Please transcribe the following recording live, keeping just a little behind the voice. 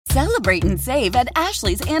Celebrate and save at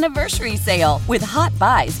Ashley's Anniversary Sale. With Hot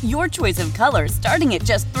Buys, your choice of colors starting at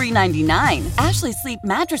just $3.99. Ashley Sleep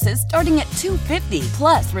mattresses starting at $2.50.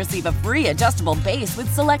 Plus, receive a free adjustable base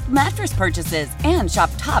with select mattress purchases. And shop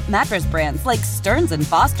top mattress brands like Stearns &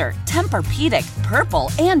 Foster, Tempur-Pedic,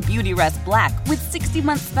 Purple, and Beautyrest Black with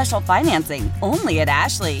 60-month special financing. Only at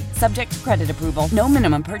Ashley. Subject to credit approval. No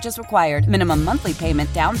minimum purchase required. Minimum monthly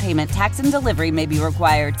payment, down payment, tax, and delivery may be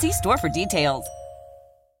required. See store for details.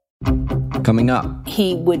 Coming up,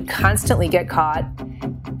 he would constantly get caught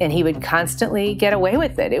and he would constantly get away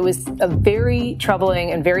with it. It was a very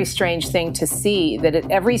troubling and very strange thing to see that at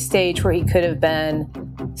every stage where he could have been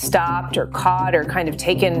stopped or caught or kind of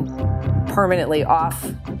taken permanently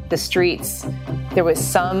off the streets, there was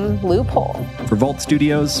some loophole. For Vault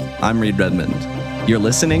Studios, I'm Reed Redmond. You're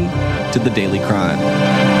listening to The Daily Crime.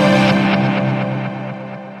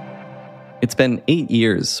 It's been 8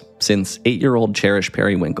 years since 8-year-old Cherish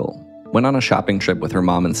Periwinkle went on a shopping trip with her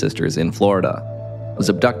mom and sisters in Florida, was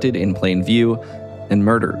abducted in plain view, and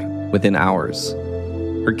murdered within hours.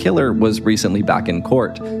 Her killer was recently back in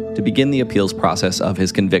court to begin the appeals process of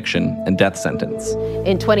his conviction and death sentence.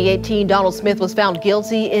 In 2018, Donald Smith was found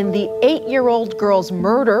guilty in the 8-year-old girl's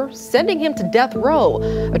murder, sending him to death row.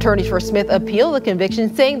 Attorneys for Smith appealed the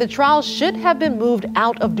conviction, saying the trial should have been moved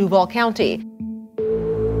out of Duval County.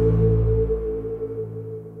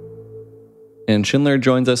 And Schindler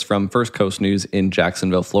joins us from First Coast News in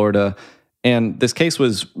Jacksonville, Florida. And this case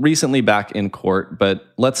was recently back in court, but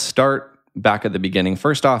let's start back at the beginning.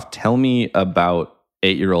 First off, tell me about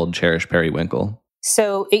 8-year-old Cherish Periwinkle.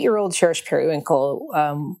 So 8-year-old Cherish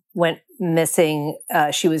Periwinkle went missing.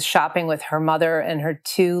 She was shopping with her mother and her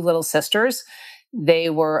 2 little sisters. They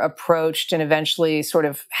were approached and eventually sort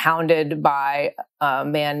of hounded by a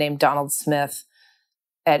man named Donald Smith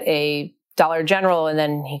at a Dollar General, and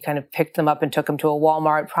then he kind of picked them up and took them to a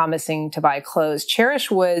Walmart, promising to buy clothes. Cherish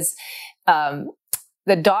was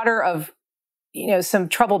the daughter of, some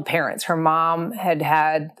troubled parents. Her mom had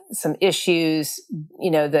had some issues.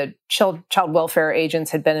 The child welfare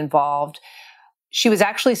agents had been involved. She was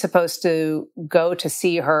actually supposed to go to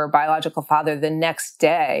see her biological father the next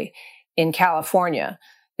day in California.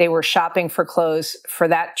 They were shopping for clothes for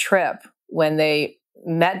that trip when they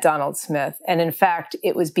met Donald Smith. And in fact,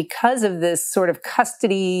 it was because of this sort of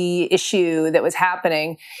custody issue that was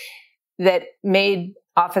happening that made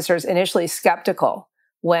officers initially skeptical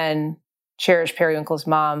when Cherish Periwinkle's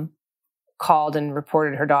mom called and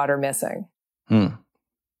reported her daughter missing. So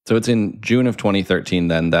it's in June of 2013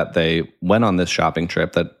 then that they went on this shopping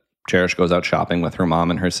trip, that Cherish goes out shopping with her mom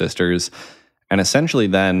and her sisters. And essentially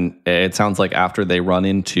then, it sounds like after they run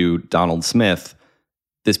into Donald Smith,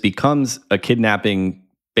 this becomes a kidnapping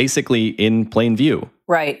basically in plain view.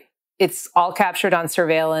 Right. It's all captured on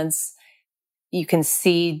surveillance. You can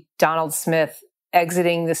see Donald Smith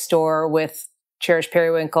exiting the store with Cherish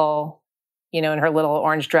Periwinkle, in her little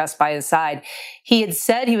orange dress by his side. He had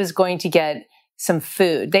said he was going to get some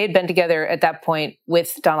food. They had been together at that point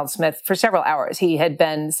with Donald Smith for several hours. He had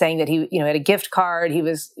been saying that he, had a gift card. He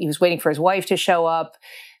was waiting for his wife to show up.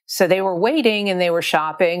 So they were waiting and they were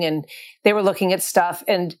shopping and they were looking at stuff.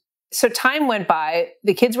 And so time went by.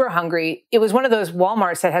 The kids were hungry. It was one of those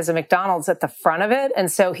Walmarts that has a McDonald's at the front of it.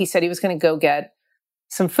 And so he said he was going to go get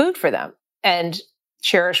some food for them. And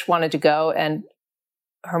Cherish wanted to go, and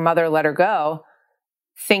her mother let her go,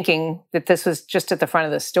 thinking that this was just at the front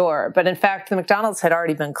of the store. But in fact, the McDonald's had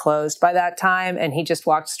already been closed by that time. And he just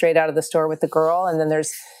walked straight out of the store with the girl. And then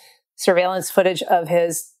there's surveillance footage of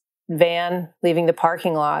his van leaving the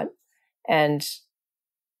parking lot. And,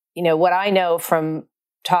 what I know from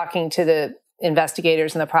talking to the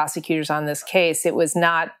investigators and the prosecutors on this case,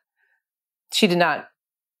 she did not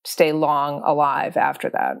stay long alive after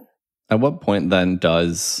that. At what point then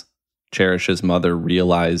does Cherish's mother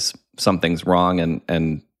realize something's wrong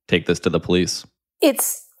and take this to the police?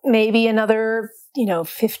 It's maybe another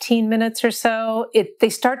 15 minutes or so. They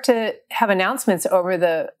start to have announcements over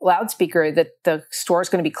the loudspeaker that the store is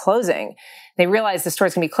going to be closing. They realize the store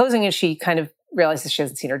is going to be closing, and she kind of realizes she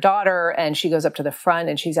hasn't seen her daughter, and she goes up to the front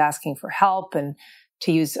and she's asking for help and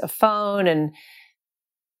to use a phone, and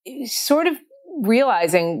sort of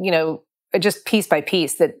realizing, just piece by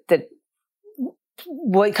piece that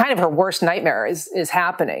what kind of her worst nightmare is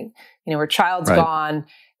happening. Her child's gone.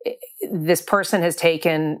 This person has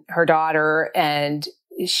taken her daughter, and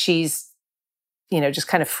she's, just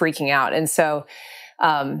kind of freaking out. And so,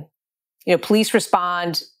 police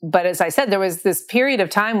respond. But as I said, there was this period of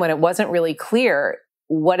time when it wasn't really clear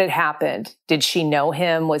what had happened. Did she know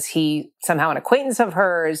him? Was he somehow an acquaintance of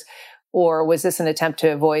hers? Or was this an attempt to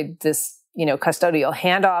avoid this, custodial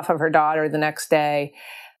handoff of her daughter the next day?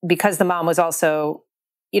 because the mom was also,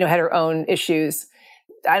 had her own issues,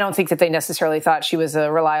 I don't think that they necessarily thought she was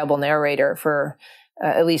a reliable narrator for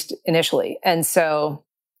at least initially. And so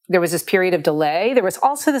there was this period of delay. There was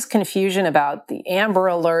also this confusion about the Amber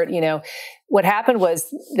Alert. What happened was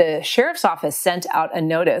the sheriff's office sent out a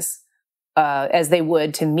notice, as they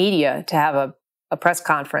would to media, to have a press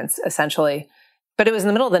conference, essentially. But it was in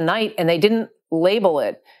the middle of the night, and they didn't label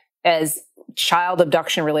it as child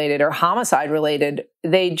abduction related or homicide related.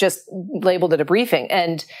 They just labeled it a briefing,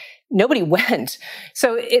 and nobody went.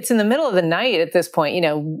 So it's in the middle of the night at this point,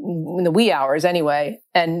 in the wee hours anyway,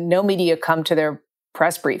 and no media come to their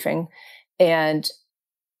press briefing. And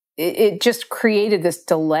it just created this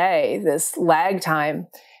delay, this lag time.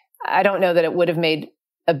 I don't know that it would have made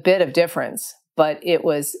a bit of difference, but it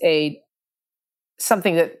was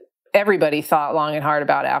something that everybody thought long and hard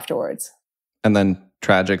about afterwards. And then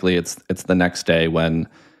tragically, it's the next day when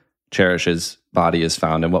Cherish's body is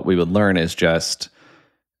found. And what we would learn is just,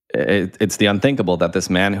 it's the unthinkable that this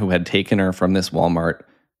man who had taken her from this Walmart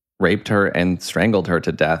raped her and strangled her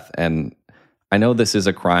to death. And I know this is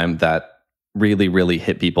a crime that really, really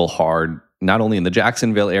hit people hard, not only in the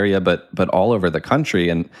Jacksonville area, but all over the country.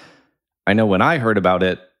 And I know when I heard about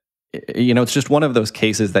it, it's just one of those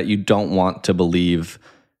cases that you don't want to believe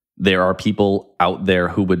there are people out there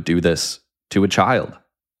who would do this to a child.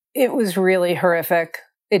 It was really horrific.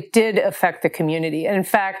 It did affect the community. And in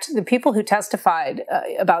fact, the people who testified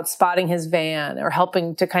about spotting his van or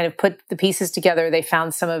helping to kind of put the pieces together, they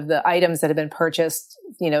found some of the items that had been purchased,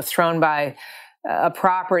 thrown by a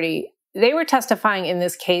property. They were testifying in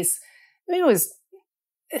this case, it was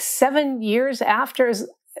 7 years after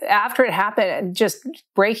it happened, just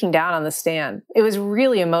breaking down on the stand. It was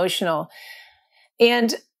really emotional.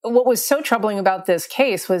 And what was so troubling about this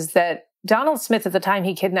case was that Donald Smith, at the time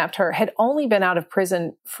he kidnapped her, had only been out of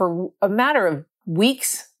prison for a matter of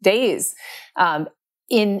weeks, days,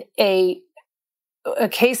 in a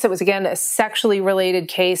case that was, again, a sexually related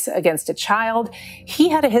case against a child. He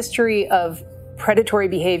had a history of predatory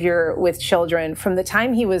behavior with children from the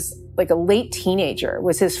time he was like a late teenager.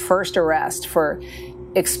 Was his first arrest for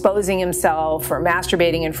exposing himself, for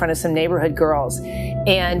masturbating in front of some neighborhood girls.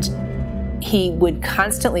 And he would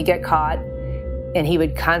constantly get caught, and he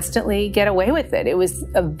would constantly get away with it. It was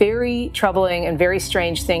a very troubling and very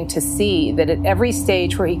strange thing to see, that at every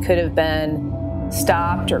stage where he could have been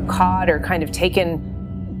stopped or caught or kind of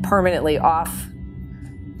taken permanently off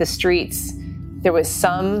the streets, there was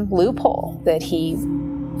some loophole that he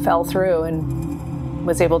fell through and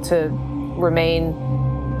was able to remain,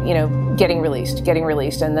 getting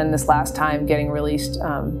released. And then this last time getting released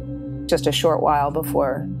just a short while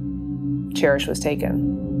before Cherish was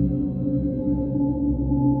taken.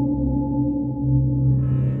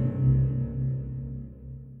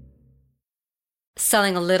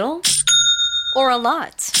 Selling a little or a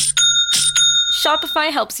lot? Shopify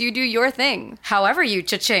helps you do your thing, however you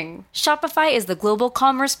cha-ching. Shopify is the global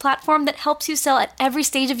commerce platform that helps you sell at every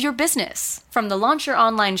stage of your business. From the launch your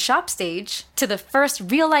online shop stage, to the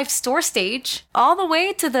first real-life store stage, all the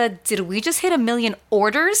way to the did we just hit 1 million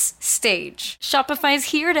orders stage. Shopify is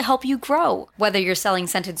here to help you grow. Whether you're selling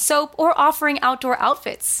scented soap or offering outdoor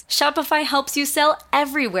outfits, Shopify helps you sell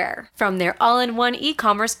everywhere. From their all-in-one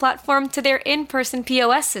e-commerce platform to their in-person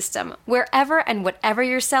POS system, wherever and whatever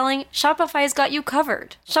you're selling, Shopify's got you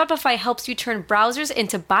covered. Shopify helps you turn browsers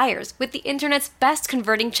into buyers with the internet's best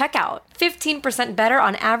converting checkout. 15% better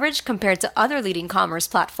on average compared to other leading commerce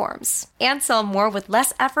platforms. And sell more with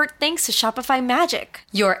less effort thanks to Shopify Magic,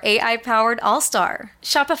 your AI-powered all-star.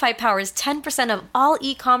 Shopify powers 10% of all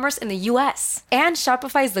e-commerce in the US. And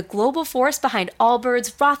Shopify is the global force behind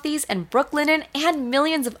Allbirds, Rothy's, and Brooklinen, and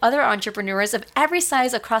millions of other entrepreneurs of every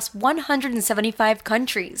size across 175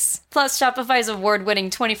 countries. Plus, Shopify's award-winning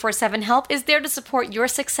 24/7 help is there to support your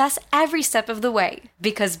success every step of the way.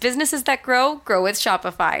 Because businesses that grow, grow with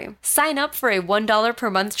Shopify. Sign up for a $1 per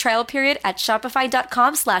month trial period at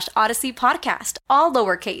shopify.com/Odyssey Podcast, all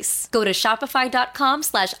lowercase. Go to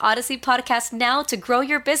shopify.com/Odyssey Podcast now to grow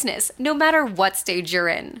your business, no matter what stage you're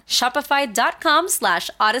in.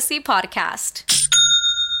 Shopify.com/Odyssey Podcast.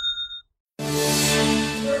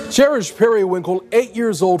 Cherish Periwinkle, 8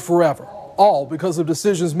 years old forever, all because of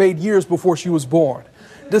decisions made years before she was born.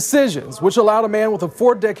 Decisions which allowed a man with a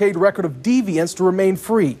 4-decade record of deviance to remain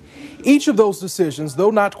free. Each of those decisions, though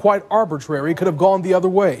not quite arbitrary, could have gone the other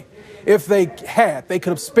way. If they had, they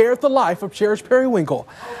could have spared the life of Cherish Periwinkle.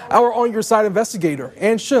 Our On Your Side investigator,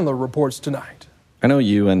 Ann Schindler, reports tonight. I know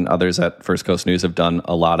you and others at First Coast News have done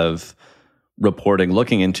a lot of reporting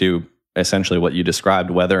looking into essentially what you described,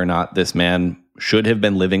 whether or not this man should have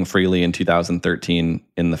been living freely in 2013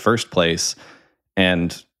 in the first place.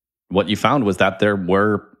 And what you found was that there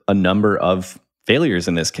were a number of failures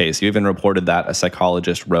in this case. You even reported that a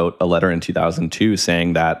psychologist wrote a letter in 2002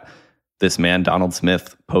 saying that this man, Donald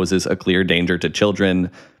Smith, poses a clear danger to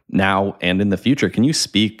children now and in the future. Can you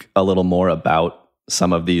speak a little more about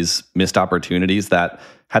some of these missed opportunities that,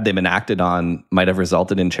 had they been acted on, might have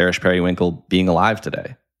resulted in Cherish Periwinkle being alive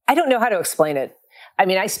today? I don't know how to explain it. I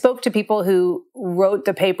mean, I spoke to people who wrote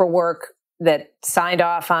the paperwork that signed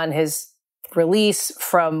off on his release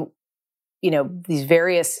from, these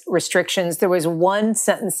various restrictions. There was one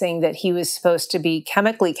sentencing that he was supposed to be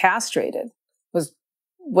chemically castrated, was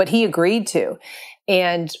what he agreed to.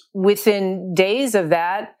 And within days of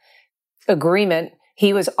that agreement,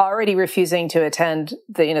 he was already refusing to attend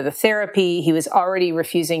the therapy. He was already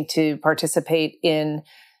refusing to participate in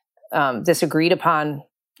this agreed upon,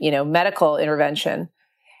 medical intervention.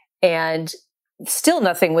 And still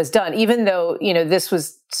nothing was done, even though, this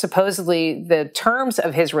was supposedly the terms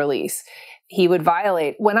of his release. He would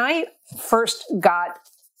violate. When I first got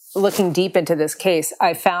looking deep into this case,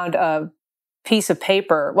 I found a piece of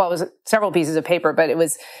paper. Well, it was several pieces of paper, but it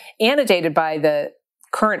was annotated by the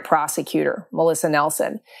current prosecutor, Melissa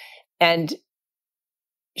Nelson. And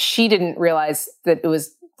she didn't realize that it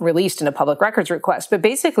was released in a public records request. But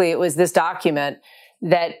basically, it was this document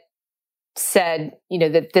that said,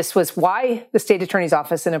 that this was why the state attorney's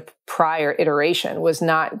office in a prior iteration was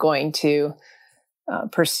not going to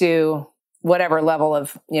pursue whatever level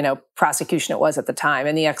of, prosecution it was at the time,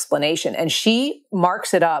 and the explanation. And she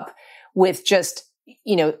marks it up with just,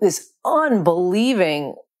 this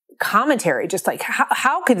unbelieving commentary, just like,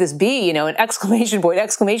 how could this be, an exclamation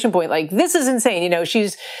point, like, this is insane.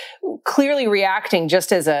 She's clearly reacting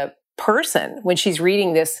just as a person when she's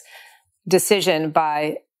reading this decision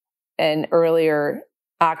by an earlier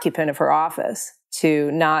occupant of her office to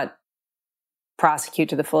not prosecute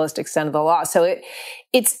to the fullest extent of the law. So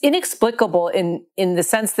it's inexplicable in the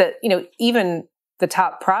sense that, even the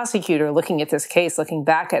top prosecutor looking at this case, looking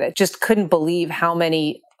back at it, just couldn't believe how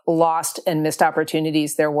many lost and missed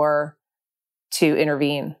opportunities there were to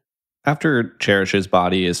intervene. After Cherish's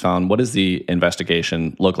body is found, what does the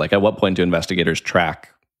investigation look like? At what point do investigators track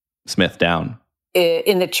Smith down?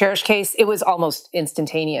 In the Cherish case, it was almost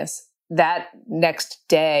instantaneous. That next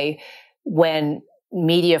day, when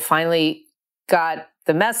media finally got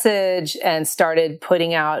the message and started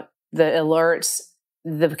putting out the alerts,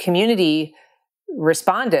 the community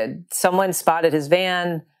responded. Someone spotted his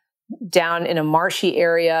van down in a marshy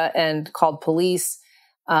area and called police.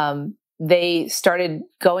 They started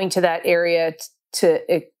going to that area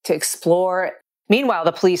to explore. Meanwhile,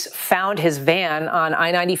 the police found his van on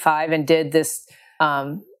I-95 and did this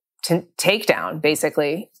takedown,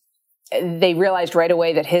 basically. They realized right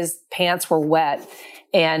away that his pants were wet.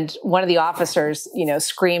 And one of the officers,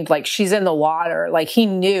 screamed like, she's in the water. Like, he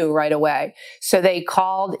knew right away. So they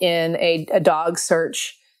called in a dog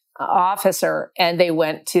search officer, and they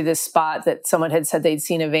went to this spot that someone had said they'd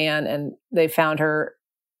seen a van, and they found her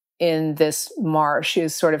in this marsh. She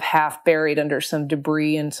was sort of half buried under some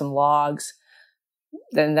debris and some logs.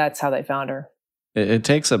 Then that's how they found her. It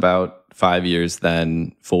takes about 5 years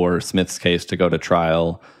then for Smith's case to go to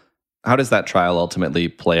trial. How does that trial ultimately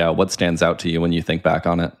play out? What stands out to you when you think back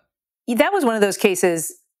on it? That was one of those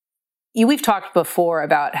cases, we've talked before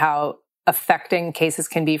about how affecting cases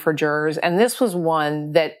can be for jurors. And this was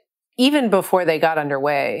one that even before they got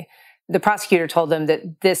underway, the prosecutor told them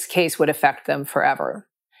that this case would affect them forever,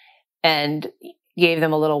 and gave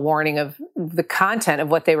them a little warning of the content of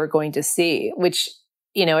what they were going to see, which,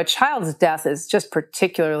 a child's death is just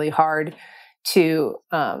particularly hard to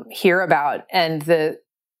hear about. And the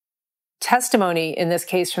testimony in this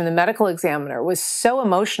case from the medical examiner was so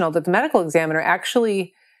emotional that the medical examiner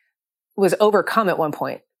actually was overcome at one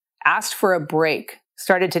point, asked for a break,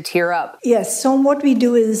 started to tear up. Yes, so what we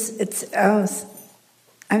do is,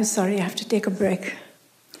 I'm sorry, I have to take a break.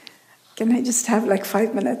 Can I just have like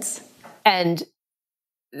 5 minutes? And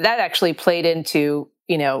that actually played into,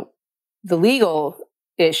 the legal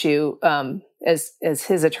issue as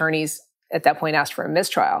his attorneys at that point asked for a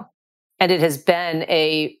mistrial. And it has been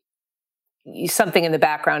something in the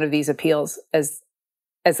background of these appeals as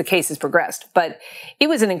the case has progressed. But it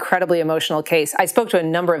was an incredibly emotional case. I spoke to a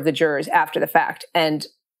number of the jurors after the fact, and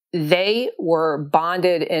they were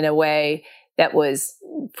bonded in a way that was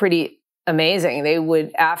pretty amazing. They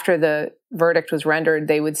would, after the verdict was rendered,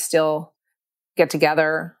 they would still get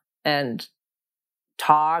together and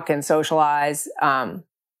talk and socialize.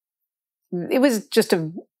 It was just a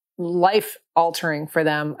life-altering for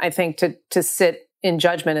them, I think, to sit in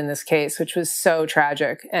judgment in this case, which was so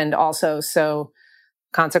tragic and also so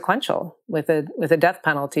consequential with a death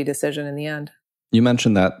penalty decision in the end. You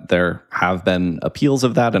mentioned that there have been appeals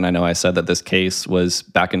of that, and I know I said that this case was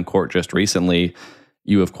back in court just recently.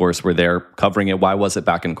 You, of course, were there covering it. Why was it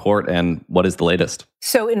back in court, and what is the latest?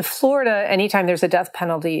 So in Florida, anytime there's a death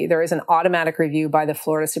penalty, there is an automatic review by the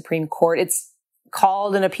Florida Supreme Court. It's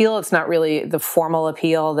called an appeal. It's not really the formal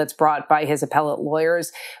appeal that's brought by his appellate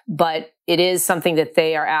lawyers, but it is something that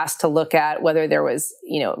they are asked to look at, whether there was,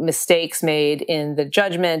 mistakes made in the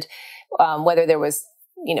judgment, whether there was,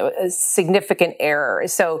 a significant error.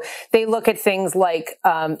 So they look at things like,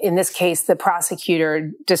 in this case, the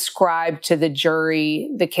prosecutor described to the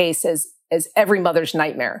jury the case as every mother's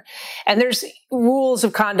nightmare. And there's rules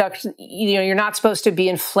of conduct. You're not supposed to be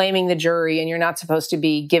inflaming the jury, and you're not supposed to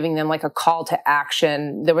be giving them like a call to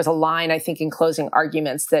action. There was a line, I think, in closing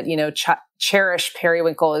arguments that, Cherish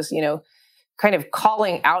Periwinkle is, kind of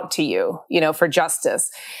calling out to you, for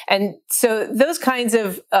justice. And so those kinds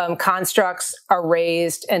of constructs are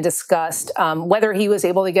raised and discussed, whether he was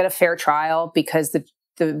able to get a fair trial, because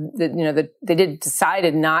they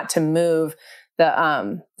decided not to move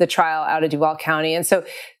the trial out of Duval County. And so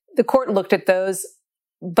the court looked at those,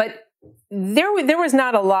 but there was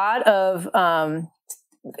not a lot of,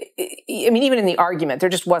 even in the argument, there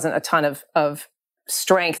just wasn't a ton of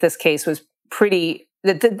strength. This case was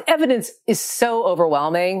the evidence is so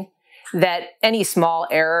overwhelming that any small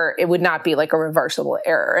error, it would not be like a reversible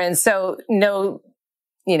error. And so no,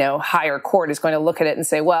 higher court is going to look at it and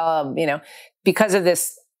say, well, because of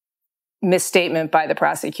this misstatement by the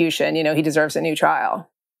prosecution, he deserves a new trial.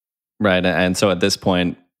 Right. And so at this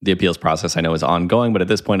point, the appeals process I know is ongoing, but at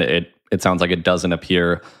this point, it sounds like it doesn't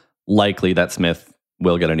appear likely that Smith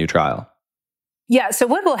will get a new trial. Yeah. So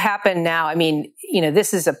what will happen now?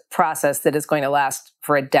 This is a process that is going to last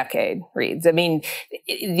for a decade, Reeds.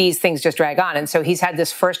 These things just drag on. And so he's had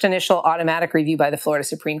this first initial automatic review by the Florida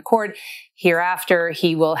Supreme Court. Hereafter,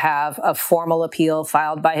 he will have a formal appeal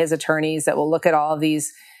filed by his attorneys that will look at all of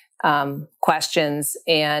these questions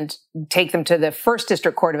and take them to the First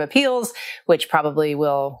District Court of Appeals, which probably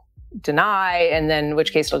will deny, and then in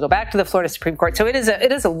which case it'll go back to the Florida Supreme Court. So it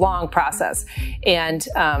is a long process. And,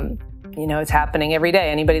 it's happening every day.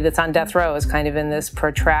 Anybody that's on death row is kind of in this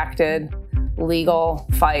protracted legal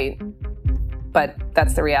fight. But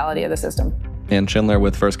that's the reality of the system. Ann Schindler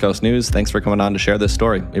with First Coast News. Thanks for coming on to share this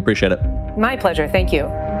story. We appreciate it. My pleasure. Thank you.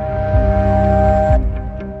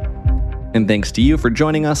 And thanks to you for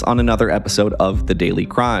joining us on another episode of The Daily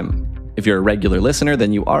Crime. If you're a regular listener,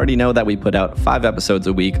 then you already know that we put out 5 episodes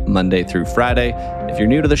a week, Monday through Friday. If you're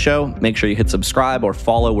new to the show, make sure you hit subscribe or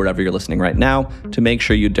follow wherever you're listening right now to make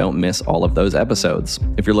sure you don't miss all of those episodes.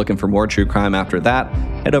 If you're looking for more true crime after that,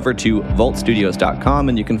 head over to vaultstudios.com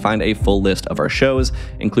and you can find a full list of our shows,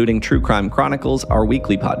 including True Crime Chronicles, our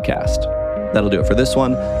weekly podcast. That'll do it for this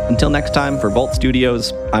one. Until next time, for Vault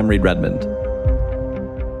Studios, I'm Reed Redmond.